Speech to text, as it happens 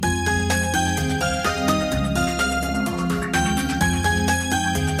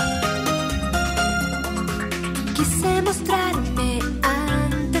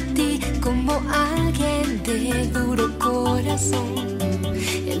razón.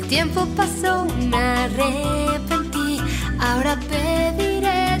 El tiempo pasó, me arrepentí, ahora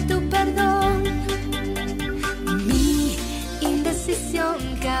pediré tu perdón. Mi indecisión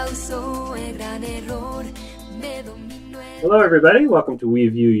causó el gran error, me dominó el... Hello everybody, welcome to We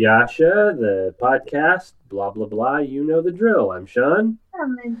View Yasha, the podcast, blah blah blah, you know the drill. I'm Sean.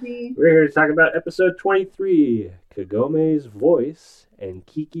 I'm Lindsay. We're here to talk about episode 23, Kagome's Voice and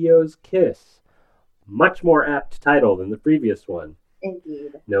Kikyo's Kiss. Much more apt title than the previous one.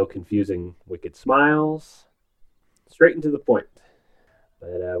 Indeed. No confusing wicked smiles. Straight and to the point.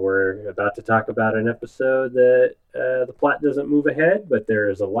 But we're about to talk about an episode that the plot doesn't move ahead, but there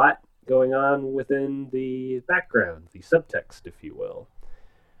is a lot going on within the background, the subtext, if you will.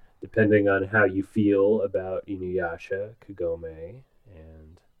 Depending on how you feel about Inuyasha, Kagome,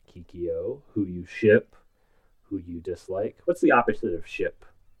 and Kikyo, who you ship, who you dislike. What's the opposite of ship?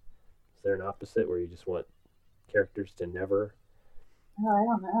 Is there an opposite where you just want characters to never... Oh, I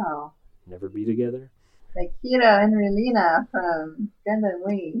don't know. Never be together? Like Kiro and Relina from Gundam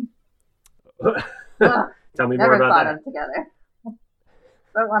Wing. Tell me more about that. Never saw them together.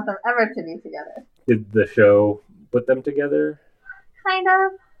 Don't want them ever to be together. Did the show put them together? Kind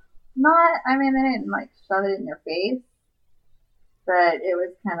of. Not, I mean, they didn't like shove it in your face. But it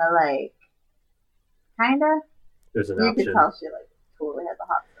was kind of like, kind of. There's an you option. could tell she like totally had the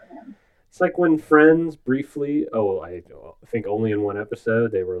hots for him. It's like when Friends briefly, I think only in one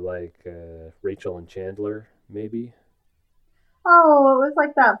episode, they were like Rachel and Chandler, maybe? Oh, it was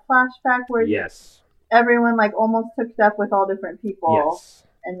like that flashback where Yes. everyone like almost hooked up with all different people. Yes.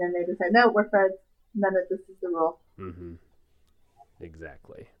 And then they decided, no, we're friends. And then this is the rule. Mm-hmm.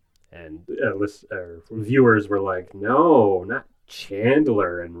 Exactly. And viewers were like, no, not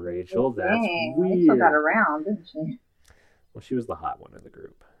Chandler and Rachel. That's weird. Rachel got around, didn't she? Well, she was the hot one of the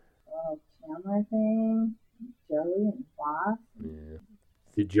group. Oh, Chandler thing, Joey and Fox. Yeah.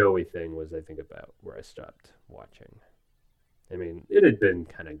 The Joey thing was, I think, about where I stopped watching. I mean, it had been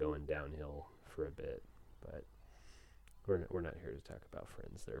kind of going downhill for a bit, but we're not here to talk about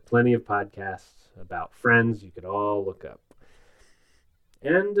Friends. There are plenty of podcasts about Friends you could all look up.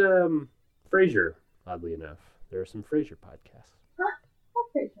 And Frasier, oddly enough. There are some Frasier podcasts. Huh? What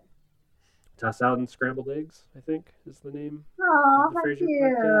Frasier? Toss Out and Scrambled Eggs, I think, is the name. Oh, of the how Frasier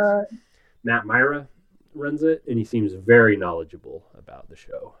cute. podcast. Matt Myra runs it, and he seems very knowledgeable about the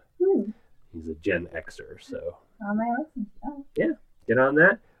show. He's a Gen Xer, so... I may listen to that. Yeah, get on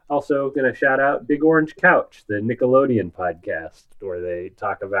that. Also, going to shout out Big Orange Couch, the Nickelodeon podcast, where they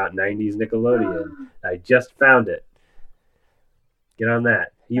talk about 90s Nickelodeon. I just found it. Get on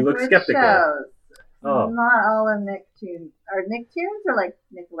that. You look skeptical. Shows. Oh. Not all of Nicktoons. Or Nicktoons or like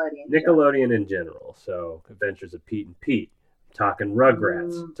Nickelodeon? Nickelodeon in general. So, Adventures of Pete and Pete. Talking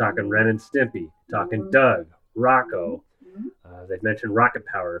Rugrats. Talking Ren and Stimpy. Talking Doug. Rocco. They've mentioned Rocket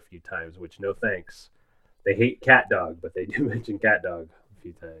Power a few times, which no thanks. They hate Cat Dog, but they do mention Cat Dog a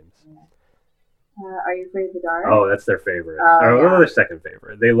few times. Are You Afraid of the Dark? Oh, that's their favorite. Yeah. Their second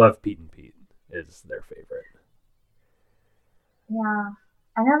favorite. They love Pete and Pete is their favorite. Yeah.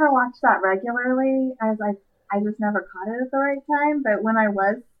 I never watched that regularly. I just never caught it at the right time. But when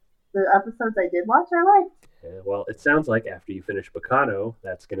the episodes I did watch, I liked. Yeah, well, it sounds like after you finish Bacano,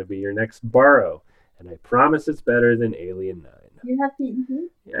 that's going to be your next borrow. And I promise it's better than Alien 9. You have Pete and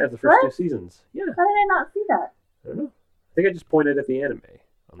Pete? Yeah, I have the first two seasons. Yeah. How did I not see that? I don't know. I think I just pointed at the anime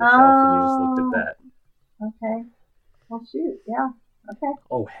on the shelf and you just looked at that. Okay. Well, shoot. Yeah. Okay.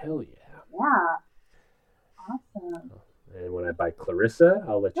 Oh, hell yeah. Yeah. Awesome. And when I buy Clarissa,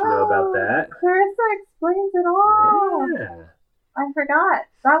 I'll let you know about that. Clarissa explains it all. Yeah. I forgot.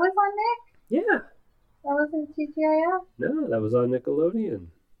 That was on Nick? Yeah. That was in TGIF? No, that was on Nickelodeon.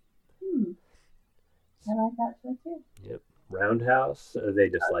 I like that show too. Yep. Roundhouse. They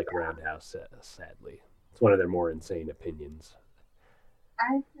dislike Roundhouse, sadly. It's one of their more insane opinions.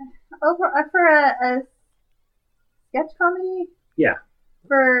 For a sketch comedy? Yeah.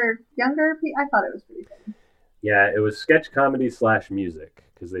 For younger people? I thought it was pretty funny. Yeah, it was sketch comedy / music,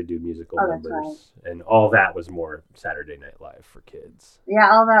 because they do musical numbers. Right. And all that was more Saturday Night Live for kids. Yeah,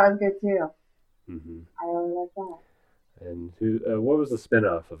 all that was good too. Mm-hmm. I really like that. And what was the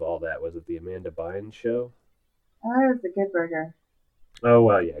spinoff of all that? Was it the Amanda Bynes show? I thought it was The Good Burger. Oh,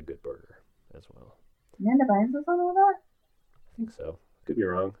 well, yeah, Good Burger as well. Amanda Bynes was on all that? I think so. Could be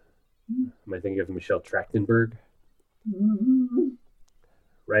wrong. Am I thinking of Michelle Trachtenberg? Mm-hmm.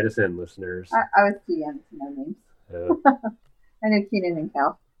 Write us in, listeners. I was too young to know names. I knew Keenan and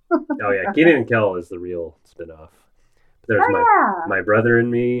Kel. Oh, yeah, Keenan and Kel is the real spinoff. But there's my brother and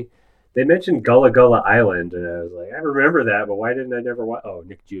me. They mentioned Gullah Gullah Island, and I was like, I remember that, but why didn't I never watch? Oh,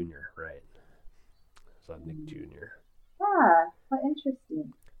 Nick Jr., right. It's on Nick Jr. Ah, what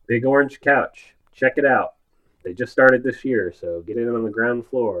interesting. Big orange couch. Check it out. They just started this year, so get in on the ground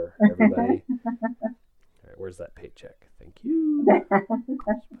floor, everybody. All right, where's that paycheck? Thank you. Just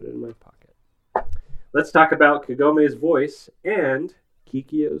put it in my pocket. Let's talk about Kagome's voice and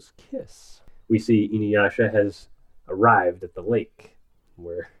Kikyo's kiss. We see Inuyasha has arrived at the lake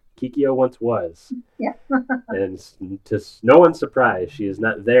where Kikyo once was. Yeah. And to no one's surprise, she is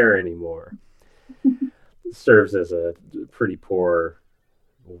not there anymore. Serves as a pretty poor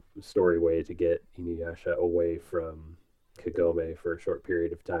story way to get Inuyasha away from Kagome for a short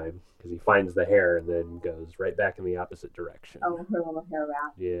period of time, because he finds the hair and then goes right back in the opposite direction. Oh, her little hair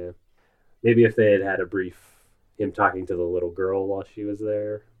wrap. Yeah. Maybe if they had a brief him talking to the little girl while she was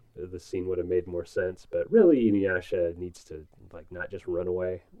there, the scene would have made more sense. But really, Inuyasha needs to not just run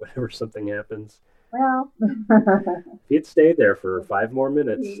away whenever something happens. Well, if he had stayed there for 5 more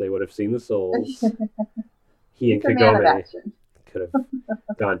minutes, they would have seen the souls. He and Kagome could have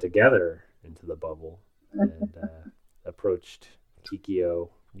gone together into the bubble and approached Kikyo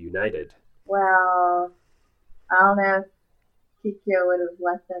united. Well, I don't know if Kikyo would have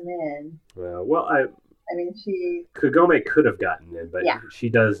let them in. I mean, Kagome could have gotten in, but yeah. She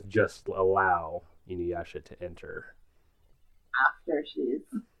does just allow Inuyasha to enter after she's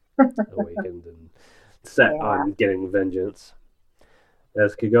awakened and set on getting vengeance.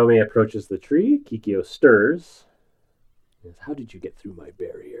 As Kagome approaches the tree, Kikyo stirs. Says, "How did you get through my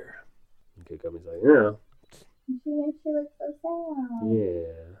barrier?" And Kagome's like, "Yeah." She looks so sad.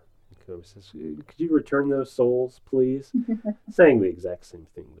 Yeah. Kagome says, "Could you return those souls, please?" Saying the exact same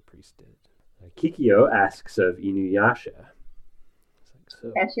thing the priest did. Kikyo asks of Inuyasha.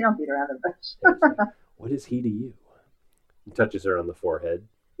 So, yeah, she don't beat around the bush. What is he to you? He touches her on the forehead.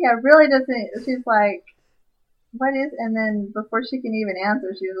 Yeah, really doesn't. She's like, what is? And then before she can even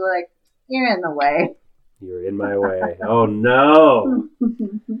answer, she's like, "You're in the way. You're in my way." Oh no!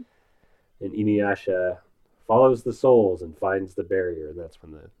 And Inuyasha follows the souls and finds the barrier, and that's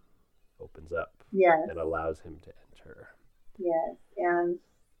when it opens up. Yes. And allows him to enter. Yes, and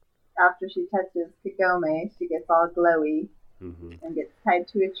after she touches Kagome, she gets all glowy and gets tied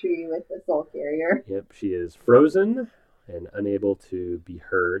to a tree with a soul carrier. Yep, she is frozen and unable to be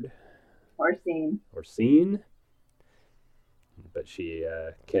heard. Or seen. But she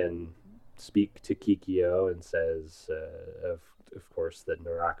can speak to Kikyo and says, of course, that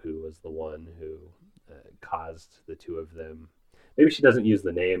Naraku was the one who caused the two of them. Maybe she doesn't use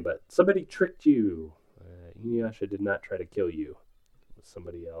the name, but somebody tricked you. Inuyasha did not try to kill you. It was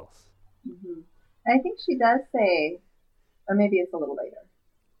somebody else. I think she does say, or maybe it's a little later.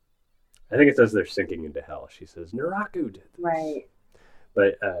 I think it says they're sinking into hell. She says, Naraku did this. Right.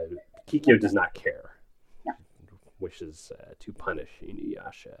 But Kikyo does not care. No. Wishes to punish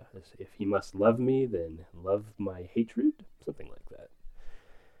Inuyasha. If he must love me, then love my hatred. Something like that.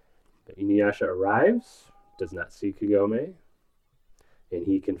 But Inuyasha arrives, does not see Kagome, and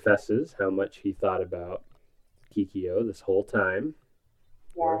he confesses how much he thought about Kikyo this whole time.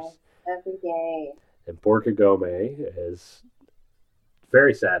 Yes, every day. And poor Kagome is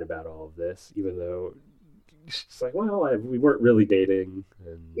very sad about all of this, even though she's like, well, we weren't really dating.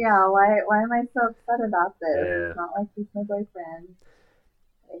 And yeah, why am I so upset about this? Yeah. It's not like he's my boyfriend.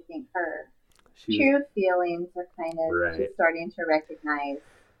 I think her true feelings are kind of she's starting to recognize.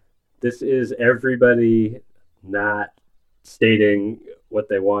 This is everybody not stating what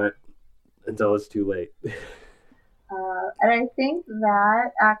they want until it's too late. And I think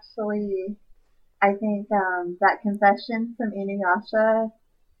that actually, that confession from Inuyasha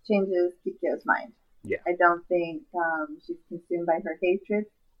changes Kikyo's mind. Yeah. I don't think she's consumed by her hatred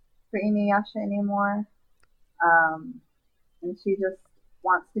for Inuyasha anymore. And she just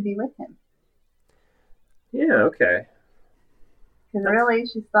wants to be with him. Yeah, okay. Because really,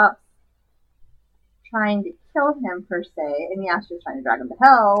 she stops trying to kill him, per se. Inuyasha's trying to drag him to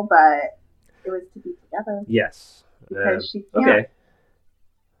hell, but it was to be together. Yes. Because she can't. Okay.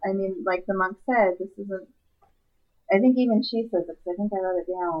 I mean, like the monk said, this isn't... I think even she says it, because I think I wrote it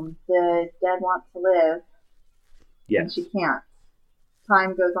down. The dead want to live, yes. And she can't.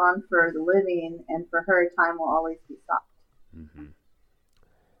 Time goes on for the living, and for her, time will always be stopped. Mm-hmm.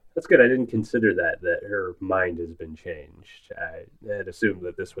 That's good. I didn't consider that her mind has been changed. I had assumed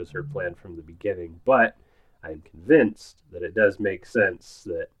that this was her plan from the beginning, but I'm convinced that it does make sense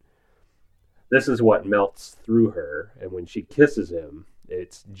that this is what melts through her, and when she kisses him,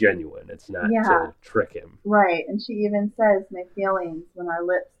 it's genuine. It's not to trick him. Right, and she even says, my feelings, when our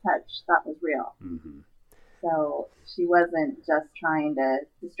lips touched, that was real. Mm-hmm. So she wasn't just trying to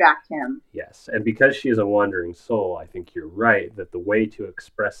distract him. Yes, and because she is a wandering soul, I think you're right that the way to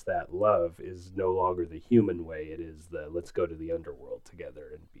express that love is no longer the human way. It is the let's go to the underworld together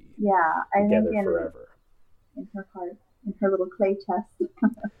and be together forever. In her heart, in her little clay chest,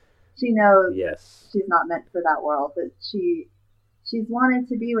 she knows yes. she's not meant for that world, but she's wanted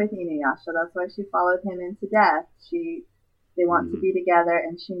to be with Inuyasha. That's why she followed him into death. They want to be together,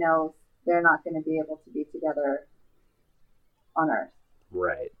 and she knows they're not going to be able to be together on Earth.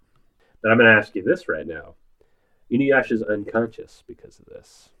 Right. But I'm going to ask you this right now. Inuyasha's unconscious because of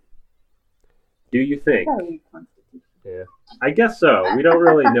this. Do you think? Yeah, I guess so. We don't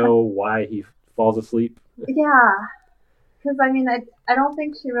really know why he falls asleep. Yeah, because I mean, I don't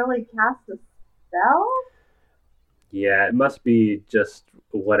think she really cast a spell. Yeah, it must be just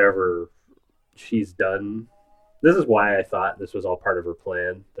whatever she's done. This is why I thought this was all part of her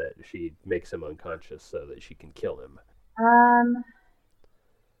plan, that she makes him unconscious so that she can kill him. I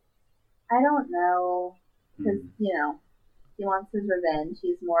don't know, because, you know, he wants his revenge.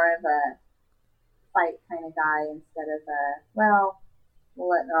 He's more of a fight kind of guy instead of we'll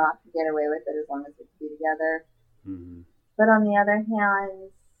let Naraka get away with it as long as we can be together. Mm-hmm. But on the other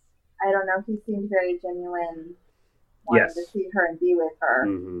hand, I don't know, he seemed very genuine, wanting to see her and be with her.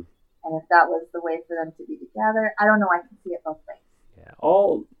 Mm-hmm. And if that was the way for them to be together, I don't know, I can see it both ways. Yeah,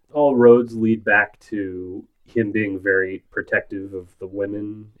 all roads lead back to him being very protective of the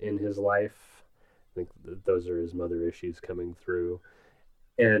women in his life. I think those are his mother issues coming through.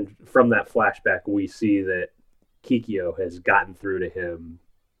 And from that flashback, we see that Kikyo has gotten through to him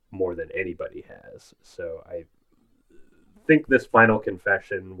more than anybody has. So I think this final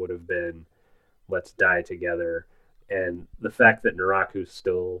confession would have been, let's die together. And the fact that Naraku's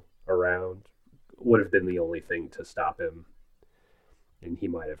still around would have been the only thing to stop him. And he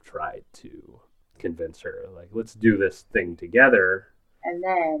might have tried to convince her, like, let's do this thing together. And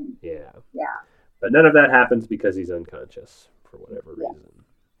then... Yeah. Yeah. But none of that happens because he's unconscious for whatever reason.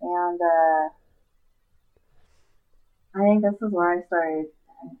 And I think this is where I started.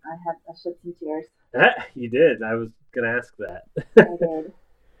 I shed some tears. You did. I was going to ask that. I did.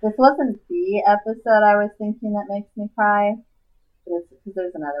 This wasn't the episode I was thinking that makes me cry, but it's because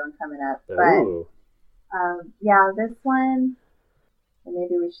there's another one coming up. Ooh. But yeah, this one,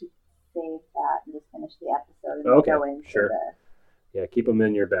 maybe we should save that and just finish the episode and go into Yeah, keep them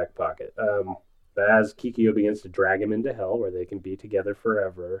in your back pocket. But as Kikyo begins to drag him into hell, where they can be together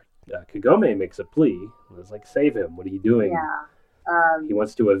forever, Kagome makes a plea. It's like, save him. What are you doing? Yeah. He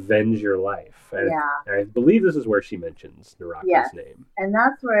wants to avenge your life. And I believe this is where she mentions Naraka's name. And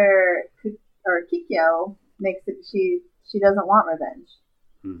that's where Kikyo makes it. She doesn't want revenge.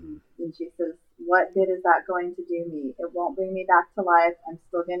 Mm-hmm. And she says, what good is that going to do me? It won't bring me back to life. I'm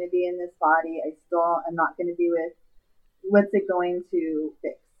still going to be in this body. I'm not going to be with. What's it going to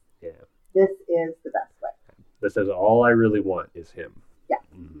fix? Yeah. This is the best way. This is all I really want is him. Yeah.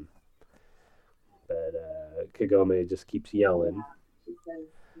 Mm-hmm. But Kagome just keeps yelling. Yeah. She says,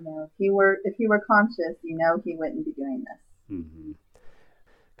 if he were conscious, he wouldn't be doing this. Mm-hmm.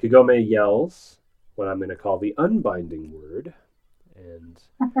 Kagome yells what I'm going to call the unbinding word, and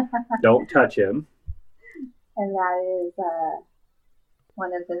don't touch him. And that is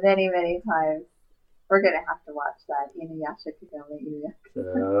one of the many, many times. We're going to have to watch that Inuyasha Kagome Inuyasha.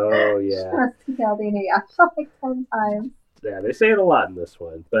 Oh, yeah. She must have yelled Inuyasha like 10 times. Yeah, they say it a lot in this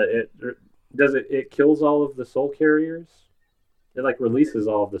one, but it kills all of the soul carriers? It like releases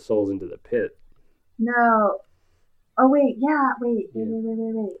all of the souls into the pit. No. Oh, wait. Yeah. Wait.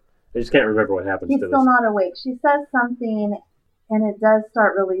 I just can't remember what happens to this. He's still not awake. She says something, and it does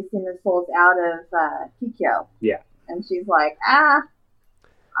start releasing the souls out of Kikyo. Yeah. And she's like,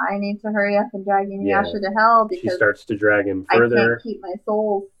 I need to hurry up and drag Inuyasha to hell because she starts to drag him further. I can't keep my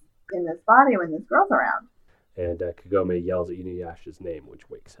souls in this body when this girl's around. And Kagome yells at Inuyasha's name, which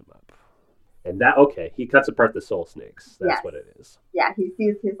wakes him up. And he cuts apart the soul snakes. That's what it is. Yeah, he's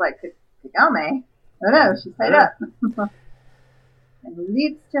like, Kagome? Oh no, she's tied up. And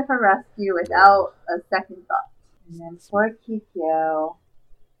leaps to her rescue without a second thought. And then poor Kikyo.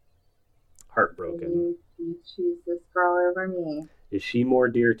 Heartbroken. You choose this girl over me. Is she more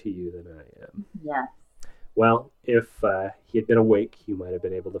dear to you than I am? Yes. Well, if he had been awake, you might have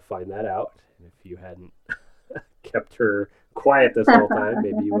been able to find that out. And if you hadn't kept her quiet this whole time,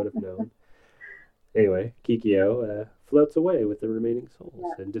 maybe you would have known. Anyway, Kikyo floats away with the remaining souls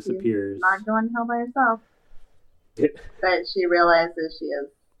and disappears. She's not going to hell by herself. But she realizes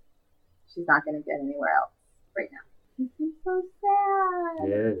she's not going to get anywhere else right now. This is so sad.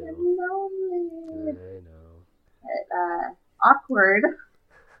 Yeah, I know. And lonely. I know. Awkward.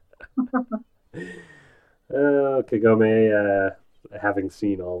 Kagome, having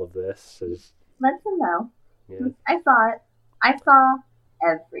seen all of this, is Let them know. yeah, I saw it. I saw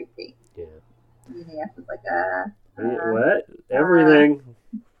everything. yeah. Inuyasha was like, What? Everything?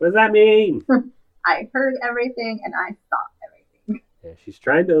 What does that mean? I heard everything and I saw everything. Yeah, she's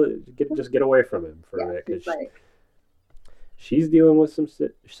trying to get away from him for a Yeah, bit she's because like, she's dealing with some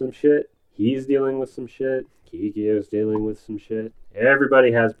shit. He's dealing with some shit. Kikyo's dealing with some shit.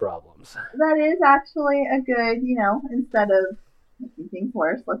 Everybody has problems. that is actually a good, instead of making things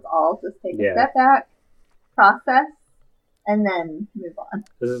worse, let's all just take a step back, process, and then move on.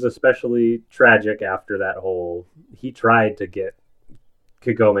 This is especially tragic after that whole. He tried to get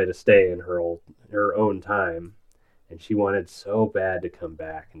Kagome to stay in her own time, and she wanted so bad to come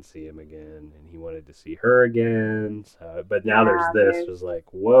back and see him again, and he wanted to see her again. So, but now there's this. Was like,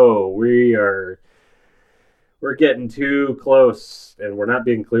 whoa, we're getting too close, and we're not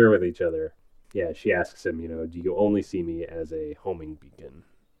being clear with each other. Yeah, she asks him, do you only see me as a homing beacon?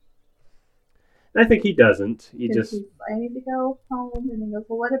 And I think he doesn't. I need to go home, and he goes,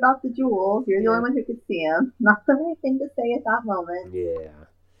 well, what about the jewels? You're the only one who could see them. Not the right thing to say at that moment. Yeah.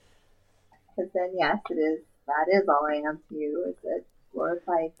 Because then, yes, it is. That is all I am to you, is a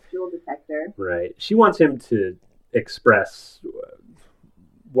glorified jewel detector. Right. She wants him to express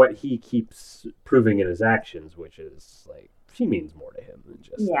what he keeps proving in his actions, which is, like, she means more to him than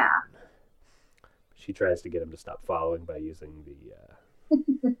just... Yeah. She tries to get him to stop following by using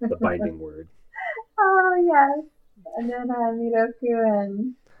the binding word. Oh, yes. And then Miroku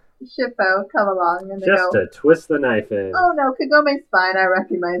and Shippo come along and they just go... to twist the knife in. Oh, no, Kagome's fine. I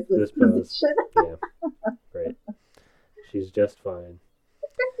recognize this position. Yeah. Right. She's just fine.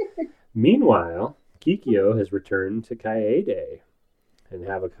 Meanwhile, Kikyo has returned to Kaede and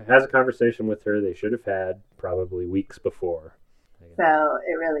has a conversation with her they should have had probably weeks before. So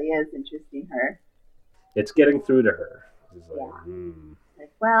it really is interesting her. It's getting through to her. It's like,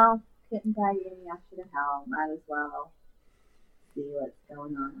 Like, well, couldn't guide Inuyasha to hell. Might as well see what's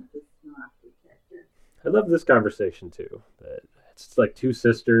going on with this Naruto character. I love this conversation too. That it's like two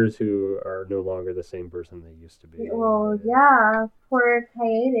sisters who are no longer the same person they used to be. Well, yeah. Poor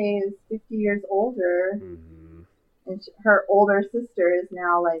Kaede is 50 years older. Mm-hmm. And her older sister is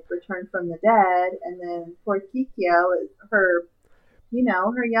now, like, returned from the dead. And then poor Kikyo is her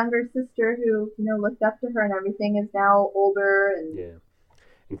younger sister who, looked up to her and everything is now older. And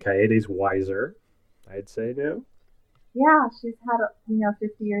And Kaede's wiser, I'd say now. Yeah, she's had,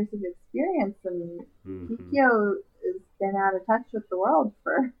 50 years of experience. And Kikyo has been out of touch with the world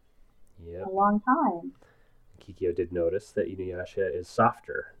for a long time. Kikyo did notice that Inuyasha is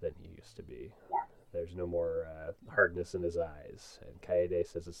softer than he used to be. Yeah. There's no more hardness in his eyes. And Kaede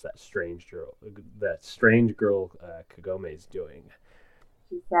says it's that strange girl Kagome's doing.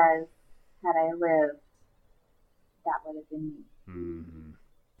 She says, had I lived, that would have been me. Mm-hmm.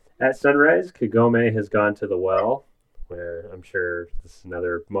 At sunrise, Kagome has gone to the well, where I'm sure this is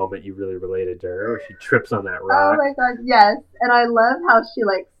another moment you really related to her, where she trips on that rock. Oh my god, yes. And I love how she,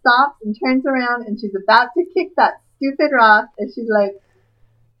 like, stops and turns around and she's about to kick that stupid rock and she's like,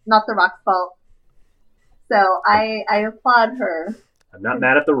 not the rock's fault. So I applaud her. I'm not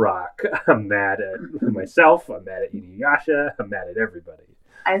mad at the rock. I'm mad at myself. I'm mad at Inuyasha. I'm mad at everybody.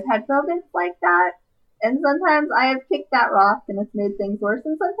 I've had moments like that. And sometimes I have kicked that rock and it's made things worse.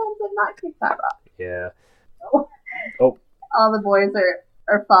 And sometimes I've not kicked that rock. Yeah. Oh. All the boys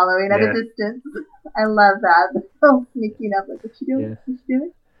are following at a distance. I love that. Sneaking up like, what you doing? Yeah. What you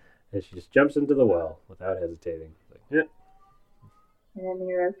doing? And she just jumps into the well without hesitating. Like, yeah. And then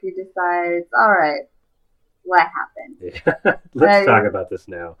Miroku decides, all right, what happened? Yeah. Let's talk about this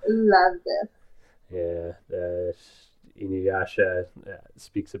now. Love this. Yeah. Inuyasha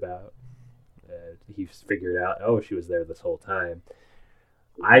speaks about he figured out, she was there this whole time.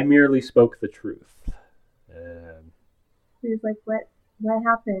 I merely spoke the truth. He was like, what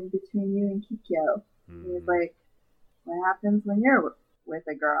happened between you and Kikyo? He was like, what happens when you're with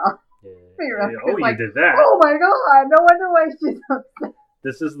a girl? Yeah. You like, did that. Oh my god, no wonder why she's upset.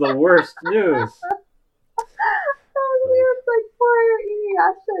 This is the worst news. It's like, poor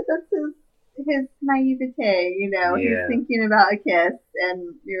Inuyasha, that's his naivete, He's thinking about a kiss,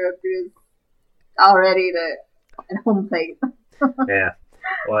 and Miroku's all ready to home plate. Yeah.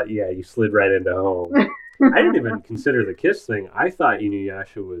 Well, yeah, you slid right into home. I didn't even consider the kiss thing. I thought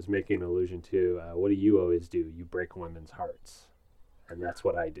Inuyasha was making an allusion to, what do you always do? You break women's hearts. And that's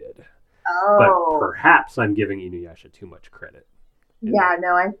what I did. Oh. But perhaps I'm giving Inuyasha too much credit. Yeah,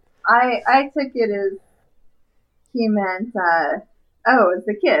 no, I took it as he meant, it's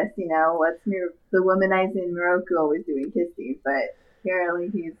the kiss, what's the womanizing Miroku always doing kissing, but Apparently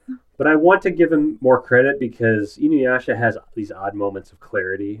he's... But I want to give him more credit because Inuyasha has these odd moments of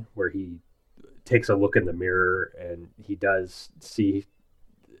clarity where he takes a look in the mirror and he does see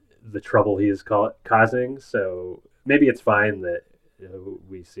the trouble he is causing. So maybe it's fine that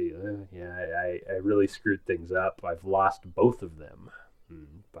we see, I really screwed things up. I've lost both of them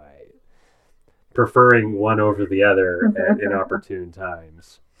by preferring one over the other at inopportune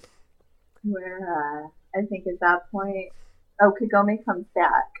times. Where I think at that point, Kagome comes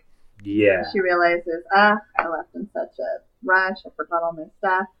back. Yeah. She realizes, I left in such a rush. I forgot all my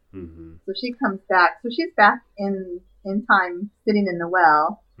stuff. Mm-hmm. So she comes back. So she's back in time, sitting in the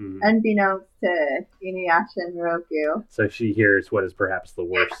well, unbeknownst to Inuyasha and Moroku. So she hears what is perhaps the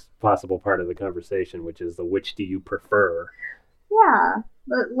worst possible part of the conversation, which is the which do you prefer? Yeah.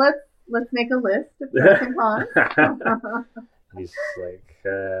 Let's make a list of pros and cons. He's like,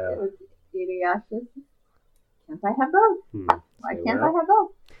 Inuyasha, can't I have both? Why can't I have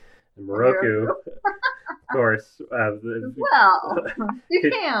both? And Moroku, of course. Well, you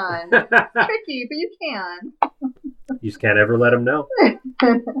can. It's tricky, but you can. You just can't ever let him know.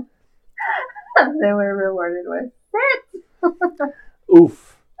 They were rewarded with sit.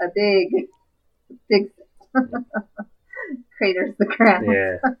 Oof. A big craters the ground.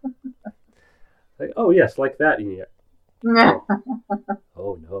 Yeah. Like, oh yes, like that.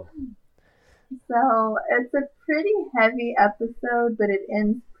 Oh no. So it's a pretty heavy episode, but it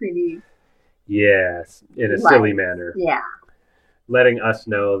ends pretty. Yes, in a silly manner. Yeah. Letting us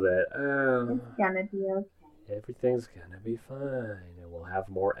know that it's gonna be okay. Everything's gonna be fine, and we'll have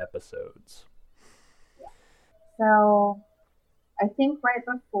more episodes. So, I think right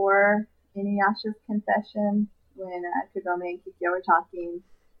before Inuyasha's confession, when Kagome and Kikyo were talking,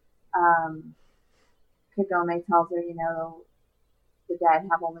 Kagome tells her, the dead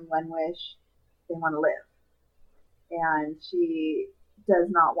have only one wish. They want to live. And she does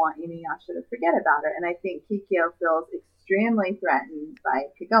not want Inuyasha to forget about her. And I think Kikyo feels extremely threatened by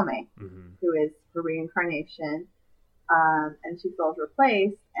Kagome, who is her reincarnation. And she feels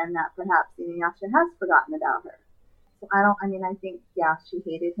replaced, and that perhaps Inuyasha has forgotten about her. So I think, she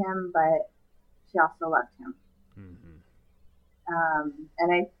hated him, but she also loved him.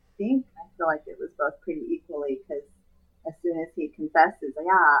 And I feel like it was both pretty equally, because as soon as he confesses,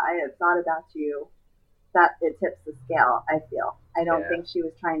 I have thought about you, that it tips the scale, I feel. I don't think she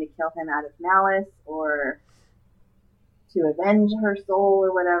was trying to kill him out of malice or to avenge her soul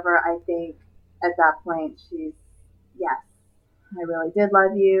or whatever. I think at that point she's, yes, I really did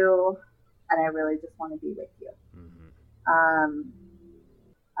love you, and I really just want to be with you.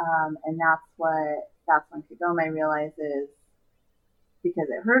 And that's when Kagome realizes, because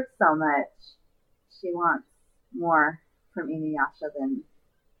it hurts so much, she wants more from Inuyasha than,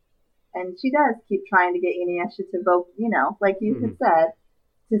 and she does keep trying to get Inuyasha to vote, like you had said,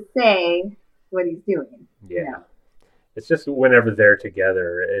 to say what he's doing. Yeah. It's just whenever they're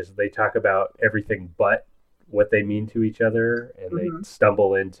together, is they talk about everything but what they mean to each other, and they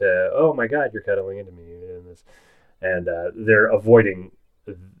stumble into, oh my God, you're cuddling into me, and they're avoiding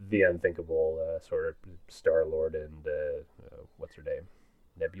the unthinkable, sort of Star-Lord and what's her name?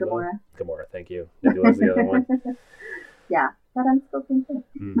 Nebula? Gamora, thank you. Nebula's the other one. Yeah, that unspoken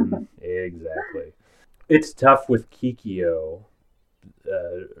thing. Exactly. It's tough with Kikyo,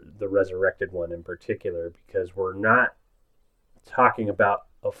 the resurrected one in particular, because we're not talking about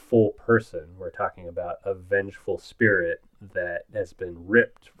a full person. We're talking about a vengeful spirit that has been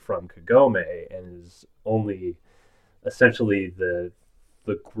ripped from Kagome and is only essentially the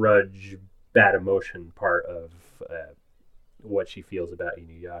grudge, bad emotion part of what she feels about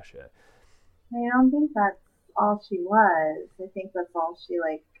Inuyasha. I don't think that's all she was. I think that's all she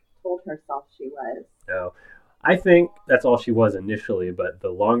told herself she was. No, I think that's all she was initially, but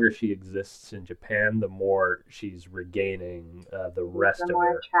the longer she exists in Japan, the more she's regaining the rest of her. The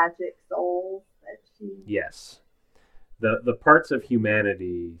more tragic soul that she... Yes. The parts of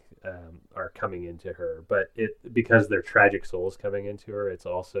humanity are coming into her, but because they're tragic souls coming into her, it's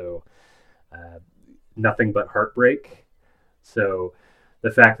also nothing but heartbreak. So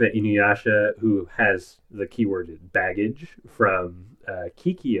the fact that Inuyasha, who has the keyword baggage from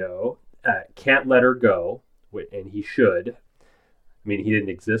Kikyo, can't let her go, and he should. I mean, he didn't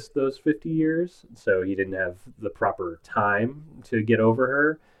exist those 50 years, so he didn't have the proper time to get over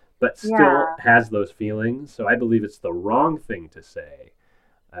her, but still has those feelings. So I believe it's the wrong thing to say,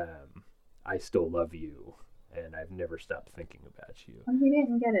 I still love you, and I've never stopped thinking about you. Well, he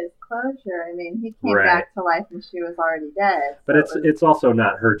didn't get his closure. I mean, he came back to life and she was already dead. But it's also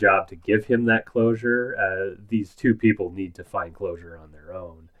not her job to give him that closure. These two people need to find closure on their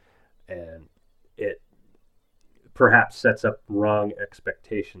own, and it perhaps sets up wrong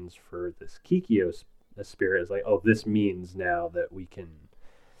expectations for this Kikyo spirit. Is like, oh, this means now that we can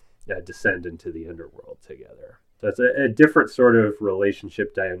descend into the underworld together. So it's a different sort of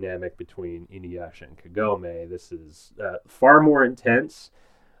relationship dynamic between Inuyasha and Kagome. This is far more intense,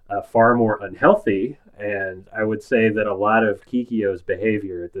 far more unhealthy, and I would say that a lot of Kikyo's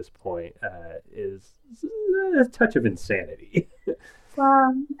behavior at this point is a touch of insanity.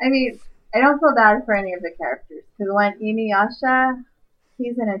 Well, I mean, I don't feel bad for any of the characters, because when Inuyasha,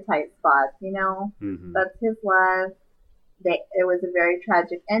 he's in a tight spot, you know? Mm-hmm. That's his love. It was a very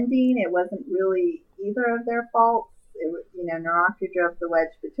tragic ending. It wasn't really either of their faults. It was, you know, Naraka drove the wedge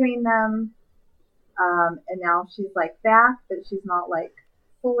between them. And now she's like back, but she's not like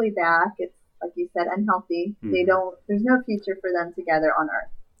fully back. It's like you said, unhealthy. Mm-hmm. There's no future for them together on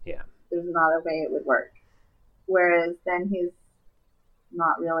Earth. Yeah. There's not a way it would work. Whereas then he's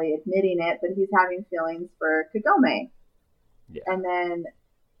not really admitting it, but he's having feelings for Kagome. Yeah. And then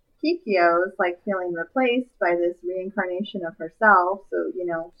Kikyo is like feeling replaced by this reincarnation of herself. So, you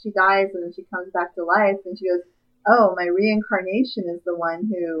know, she dies and then she comes back to life and she goes, oh, my reincarnation is the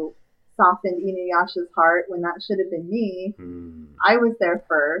one who softened Inuyasha's heart when that should have been me. I was there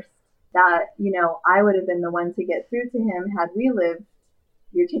first. That, you know, I would have been the one to get through to him had we lived.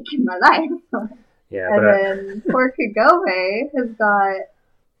 You're taking my life. Yeah, and then poor Kagome has got,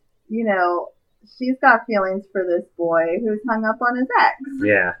 you know, she's got feelings for this boy who's hung up on his ex.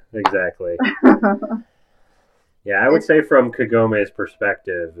 Yeah, exactly. Yeah, I would say from Kagome's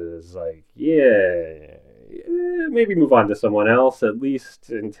perspective is like, yeah, maybe move on to someone else, at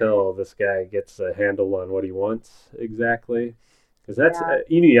least until this guy gets a handle on what he wants exactly. Because that's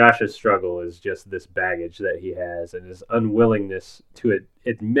Inuyasha's struggle is just this baggage that he has and his unwillingness to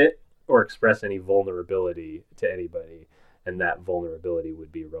admit or express any vulnerability to anybody. And that vulnerability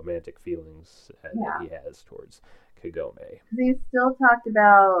would be romantic feelings that he has towards Kagome. He still talked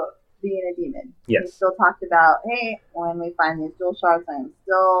about being a demon. Yes. He still talked about, hey, when we find these jewel shards, I'm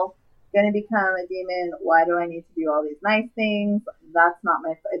still going to become a demon. Why do I need to do all these nice things? That's not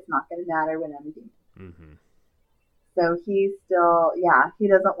it's not going to matter when I'm a demon. Mm-hmm. So he's still, he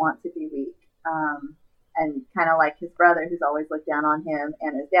doesn't want to be weak. And kind of like his brother, who's always looked down on him,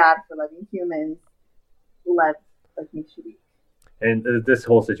 and his dad for loving humans, makes you weak. And this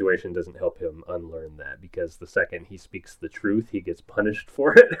whole situation doesn't help him unlearn that, because the second he speaks the truth, he gets punished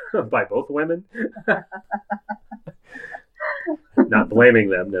for it by both women. Not blaming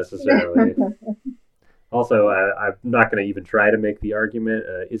them necessarily. Also, I'm not going to even try to make the argument,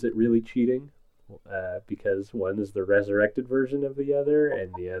 is it really cheating? Because one is the resurrected version of the other,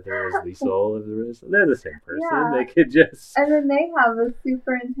 and the other is the soul of the rest. They're the same person. Yeah. They could just... And then they have a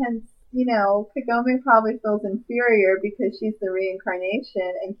super intense, you know, Kagome probably feels inferior because she's the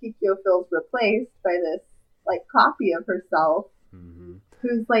reincarnation, and Kikyo feels replaced by this, like, copy of herself,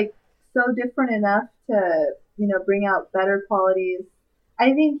 who's, like, so different enough to, you know, bring out better qualities.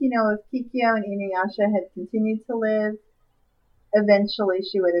 I think, you know, if Kikyo and Inuyasha had continued to live, eventually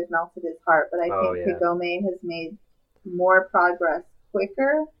she would have melted his heart. But I think Kagome has made more progress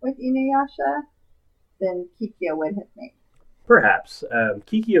quicker with Inuyasha than Kikyo would have made. Perhaps.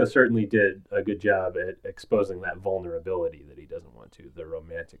 Kikyo certainly did a good job at exposing that vulnerability that he doesn't want to, the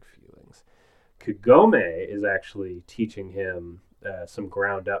romantic feelings. Kagome is actually teaching him some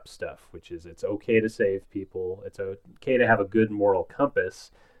ground up stuff, which is it's okay to save people. It's okay to have a good moral compass.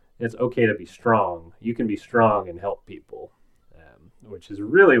 It's okay to be strong. You can be strong and help people, which is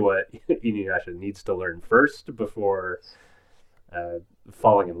really what Inuyasha needs to learn first before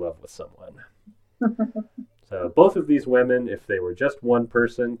falling in love with someone. So both of these women, if they were just one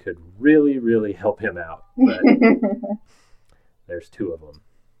person, could really, really help him out. But there's two of them.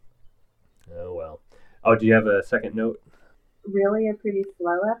 Oh, well. Oh, do you have a second note? Really a pretty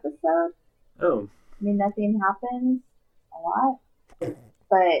slow episode. Oh. I mean, nothing happens a lot,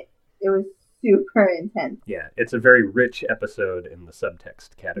 but it was super intense. Yeah, it's a very rich episode in the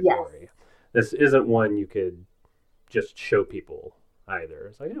subtext category. Yes. This isn't one you could just show people either.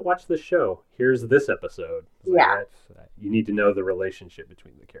 It's like, watch this show. Here's this episode. Like, you need to know the relationship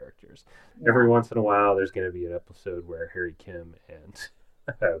between the characters. Yeah. Every once in a while, there's going to be an episode where Harry Kim and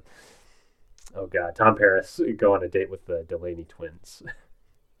Tom Paris go on a date with the Delaney twins.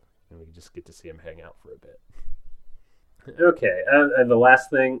 And we just get to see them hang out for a bit. Okay, and the last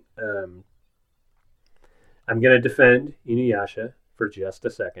thing, I'm going to defend Inuyasha for just a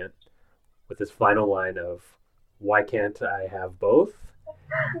second with this final line of, why can't I have both?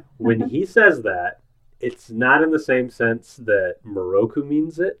 When he says that, it's not in the same sense that Moroku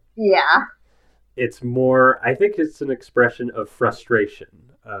means it. Yeah. It's more, I think it's an expression of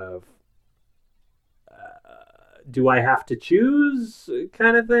frustration, of do I have to choose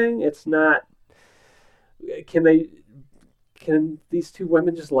kind of thing. It's not, can these two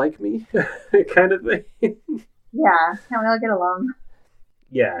women just like me kind of thing. Yeah, can we all get along?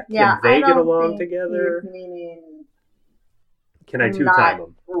 Yeah, Yeah, can they I get don't along think together? he's meaning Can I two not time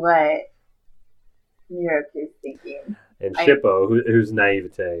them? what Miroku's thinking. And Shippo, whose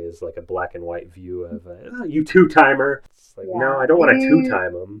naivete is like a black and white view of you two-timer. It's like, no, I don't want to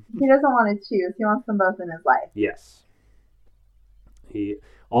two-time them. He doesn't want to choose. He wants them both in his life. Yes.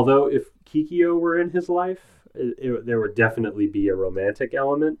 Although if Kikyo were in his life, there would definitely be a romantic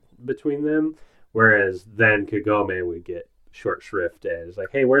element between them, whereas then Kagome would get short shrift and it's like,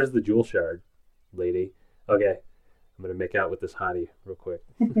 hey, where's the jewel shard, lady? Okay, I'm going to make out with this hottie real quick.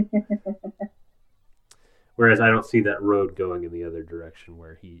 Whereas I don't see that road going in the other direction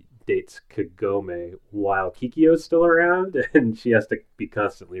where he dates Kagome while Kikyo's still around and she has to be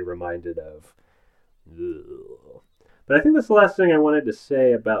constantly reminded of. Ugh. But I think that's the last thing I wanted to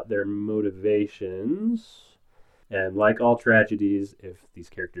say about their motivations. And like all tragedies, if these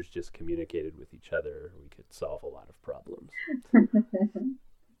characters just communicated with each other, we could solve a lot of problems.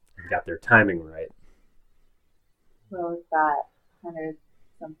 Got their timing right. Well, we've got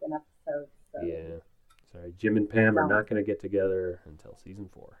 100-something episodes. So. Yeah. Sorry, Jim and Pam are not going to get together until season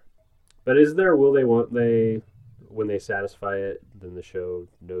 4. But is there, will they, won't they, when they satisfy it, then the show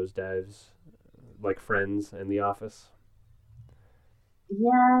nosedives like Friends and The Office?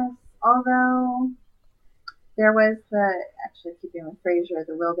 Yes, although there was actually keeping with Frasier,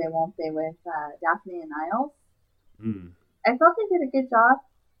 the will they, won't they with Daphne and Niles. I thought they did a good job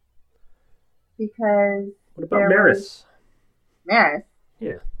because... What about Maris? Maris?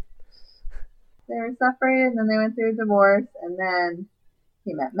 Yeah. They were separated, and then they went through a divorce, and then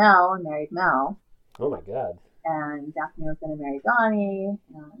he met Mel and married Mel. Oh my God. And Daphne was going to marry Donnie.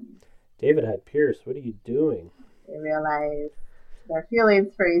 And David Hyde Pierce, what are you doing? They realized their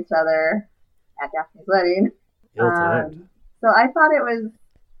feelings for each other at Daphne's wedding. Ill-timed. So I thought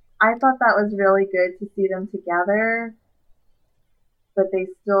that was really good to see them together, but it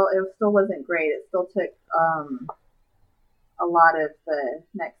still wasn't great. It still took a lot of the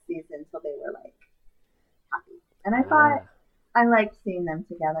next season until they were like happy. And I thought I liked seeing them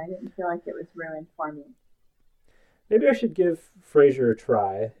together. I didn't feel like it was ruined for me. Maybe I should give Frasier a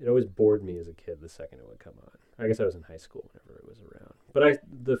try. It always bored me as a kid the second it would come on. I guess I was in high school whenever it was around. But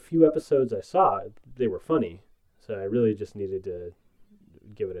the few episodes I saw, they were funny. So I really just needed to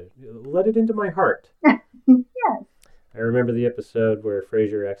let it into my heart. Yes. I remember the episode where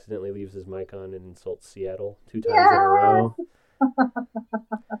Frasier accidentally leaves his mic on and insults Seattle 2 times in a row.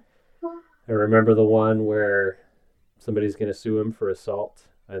 I remember the one where somebody's going to sue him for assault,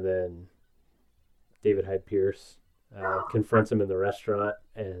 and then David Hyde Pierce confronts him in the restaurant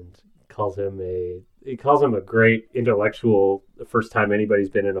and calls him a great intellectual, the first time anybody's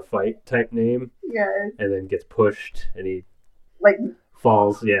been in a fight type name. Yes. And then gets pushed and he And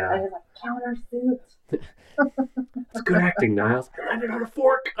falls. he's like, countersuit. It's good acting, Niles. I landed on a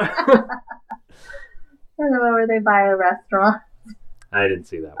fork. Or the one where they buy a restaurant. I didn't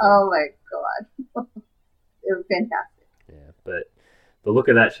see that one. Oh my God. It was fantastic. Yeah, but the look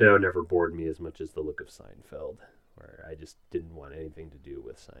of that show never bored me as much as the look of Seinfeld, where I just didn't want anything to do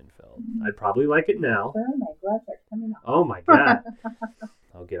with Seinfeld. Mm-hmm. I'd probably like it now. Oh, my gloves are coming off. Oh my God.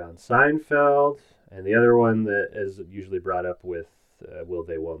 I'll get on Seinfeld. And the other one that is usually brought up with Will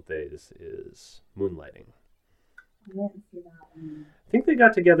They, Won't They is Moonlighting. I didn't see that one. I think they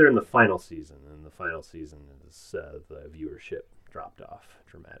got together in the final season, and the final season is the viewership dropped off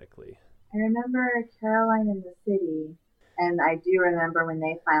dramatically. I remember Caroline in the City, and I do remember when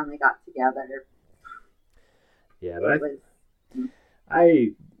they finally got together. Yeah, but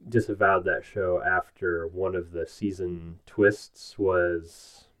I disavowed that show after one of the season twists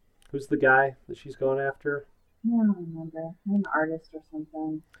was... Who's the guy that she's going after? I don't remember. I'm an artist or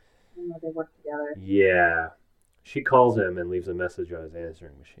something. I don't know, they work together. Yeah. She calls him and leaves a message on his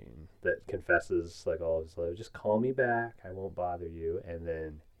answering machine that confesses like all of his love. Just call me back. I won't bother you. And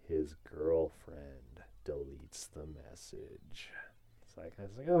then his girlfriend deletes the message. I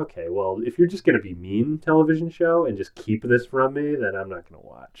was like, okay, well, if you're just going to be mean television show and just keep this from me, then I'm not going to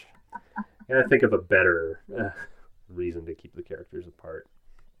watch. And I think of a better reason to keep the characters apart.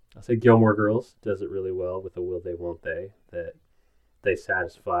 I'll say Gilmore Girls does it really well with the Will They, Won't They, that they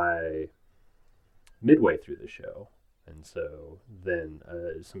satisfy midway through the show. And so then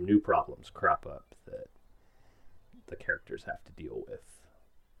some new problems crop up that the characters have to deal with.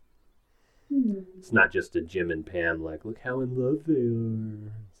 It's not just a Jim and Pam, like, look how in love they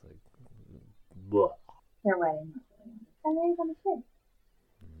are. It's like, blah. Their wedding. And they're going to say.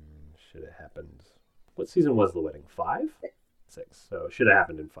 Should have happened What season was the wedding? 5? 6. So it should have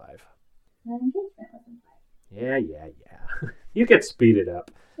happened in 5. The engagement was in 5. Yeah. You could speed it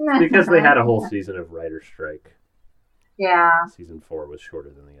up. Because they had a whole season of writer's strike. Yeah. Season 4 was shorter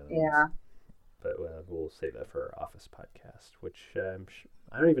than the other Yeah. ones. But we'll save that for our Office podcast, which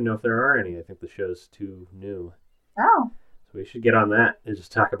I don't even know if there are any. I think the show's too new. Oh. So we should get on that and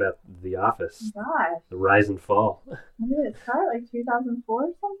just talk about The Office. Gosh. The rise and fall. When did it start? Like 2004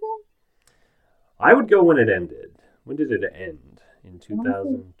 or something? I would go when it ended. When did it end? In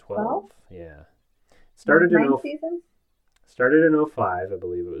 2012? 12? Yeah. Started 9 in seasons? Started in 05, I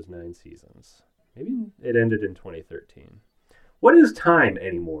believe it was 9 seasons. Maybe it ended in 2013. What is time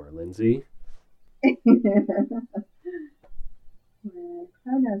anymore, Lindsay?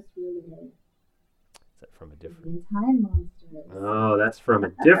 Chronos really Is that from a different... time monsters. Oh, that's from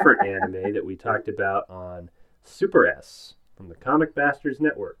a different anime that we talked about on Super S from the Comic Bastards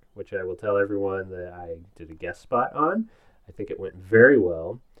Network, which I will tell everyone that I did a guest spot on. I think it went very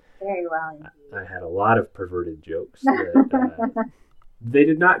well. Very well. I had a lot of perverted jokes that they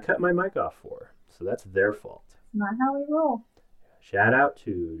did not cut my mic off for, so that's their fault. Not how we roll. Shout out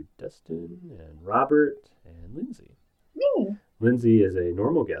to Dustin and Robert and Lindsay. Me. Lindsay is a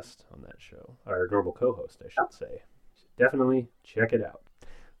normal guest on that show, or normal co-host, I should say. Definitely check it out.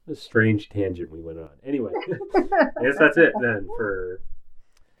 A strange tangent we went on. Anyway, I guess that's it then for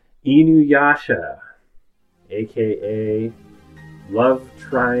Inuyasha, a.k.a. Love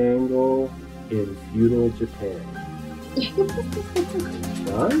Triangle in Feudal Japan.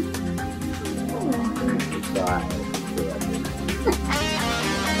 Done? Bye.